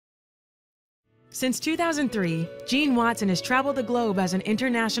Since 2003, Jean Watson has traveled the globe as an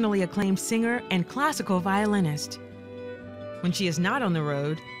internationally acclaimed singer and classical violinist. When she is not on the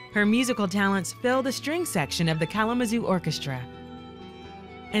road, her musical talents fill the string section of the Kalamazoo Orchestra.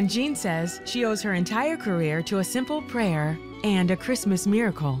 And Jean says she owes her entire career to a simple prayer and a Christmas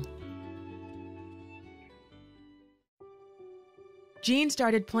miracle. Jean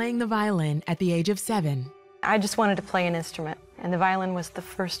started playing the violin at the age of 7. I just wanted to play an instrument, and the violin was the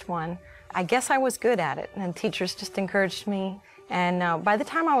first one. I guess I was good at it, and teachers just encouraged me. And by the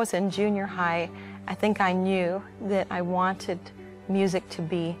time I was in junior high, I think I knew that I wanted music to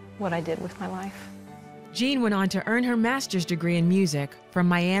be what I did with my life. Jean went on to earn her master's degree in music from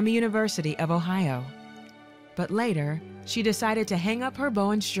Miami University of Ohio. But later, she decided to hang up her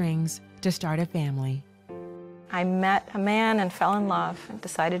bow and strings to start a family. I met a man and fell in love and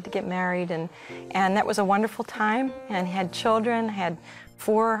decided to get married, and that was a wonderful time, and had children, had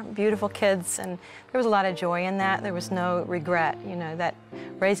 4 beautiful kids, and there was a lot of joy in that. There was no regret, you know, that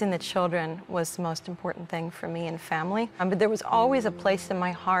raising the children was the most important thing for me and family. But there was always a place in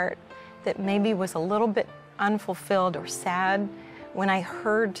my heart that maybe was a little bit unfulfilled or sad. When I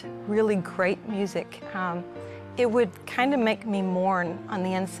heard really great music, it would kind of make me mourn on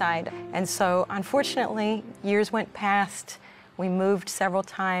the inside. And so, unfortunately, years went past. We moved several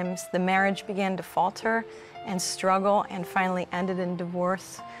times. The marriage began to falter and struggle, and finally ended in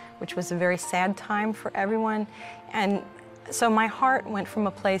divorce, which was a very sad time for everyone. And so my heart went from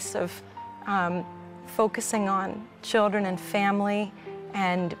a place of focusing on children and family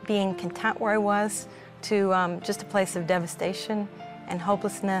and being content where I was to just a place of devastation and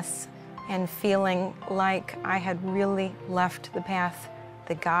hopelessness, and feeling like I had really left the path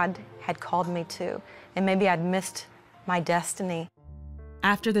that God had called me to, and maybe I'd missed my destiny.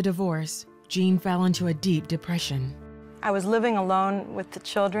 After the divorce, Jean fell into a deep depression. I was living alone with the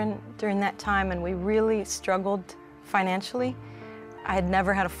children during that time, and we really struggled financially. I had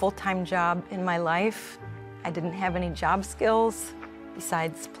never had a full-time job in my life. I didn't have any job skills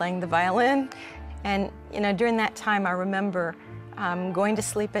besides playing the violin. And you know, during that time, I remember going to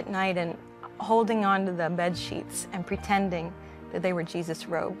sleep at night and holding onto the bed sheets and pretending that they were Jesus'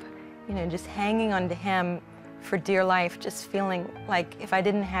 robe. You know, just hanging onto him for dear life, just feeling like if I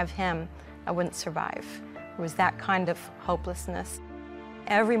didn't have him, I wouldn't survive. It was that kind of hopelessness.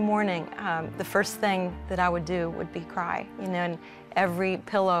 Every morning, the first thing that I would do would be cry, you know, and every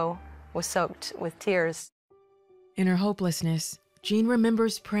pillow was soaked with tears. In her hopelessness, Jean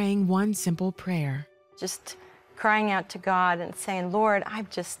remembers praying one simple prayer. Just crying out to God and saying, Lord, I'm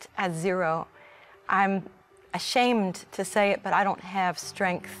just at 0. I'm ashamed to say it, but I don't have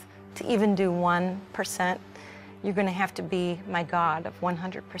strength to even do 1%. You're going to have to be my God of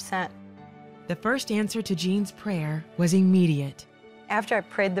 100%. The first answer to Jean's prayer was immediate. After I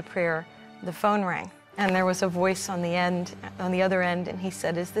prayed the prayer, the phone rang, and there was a voice on the other end, and he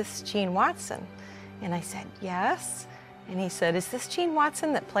said, "Is this Jean Watson?" And I said, "Yes." And he said, "Is this Jean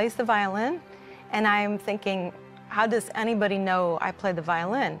Watson that plays the violin?" And I'm thinking, how does anybody know I play the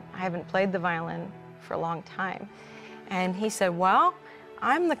violin? I haven't played the violin for a long time. And he said, "Well,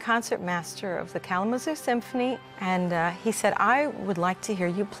 I'm the concertmaster of the Kalamazoo Symphony," and he said, "I would like to hear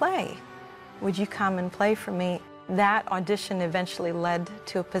you play. Would you come and play for me?" That audition eventually led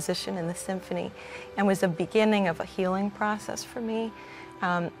to a position in the symphony and was the beginning of a healing process for me.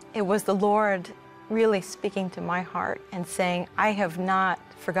 It was the Lord really speaking to my heart and saying, I have not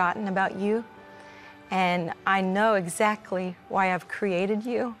forgotten about you, and I know exactly why I've created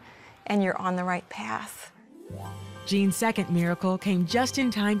you, and you're on the right path. Jean's second miracle came just in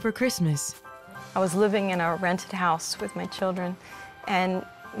time for Christmas. I was living in a rented house with my children, and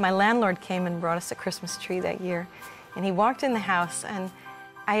my landlord came and brought us a Christmas tree that year. And he walked in the house, and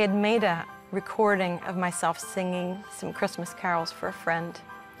I had made a recording of myself singing some Christmas carols for a friend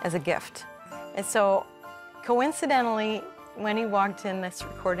as a gift. And so, coincidentally, when he walked in, this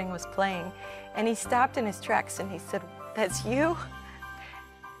recording was playing, and he stopped in his tracks and he said, "That's you?"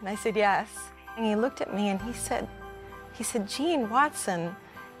 And I said, "Yes." And he looked at me and he said, "Jean Watson,"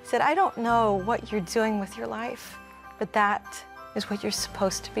 he said, "I don't know what you're doing with your life, but that is what you're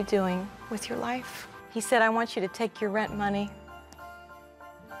supposed to be doing with your life." He said, "I want you to take your rent money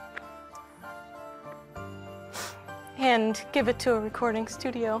and give it to a recording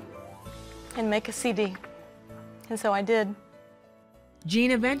studio and make a CD." And so I did.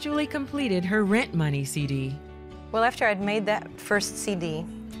 Jean eventually completed her Rent Money CD. Well, after I'd made that first CD,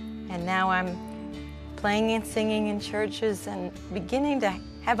 and now I'm playing and singing in churches and beginning to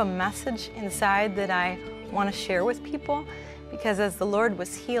have a message inside that I want to share with people, because as the Lord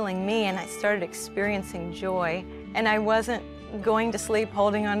was healing me and I started experiencing joy, and I wasn't going to sleep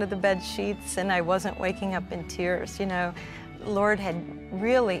holding onto the bed sheets, and I wasn't waking up in tears. You know, the Lord had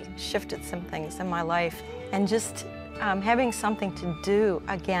really shifted some things in my life, and just having something to do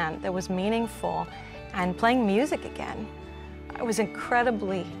again that was meaningful and playing music again, it was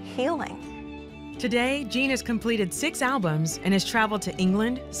incredibly healing. Today, Jean has completed 6 albums and has traveled to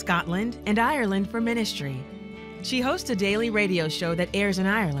England, Scotland, and Ireland for ministry. She hosts a daily radio show that airs in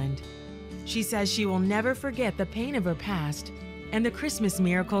Ireland. She says she will never forget the pain of her past and the Christmas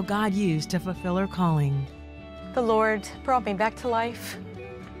miracle God used to fulfill her calling. The Lord brought me back to life,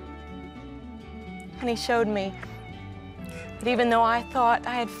 and He showed me that even though I thought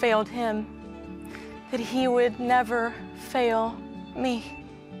I had failed Him, that He would never fail me,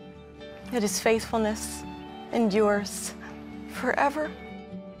 that His faithfulness endures forever.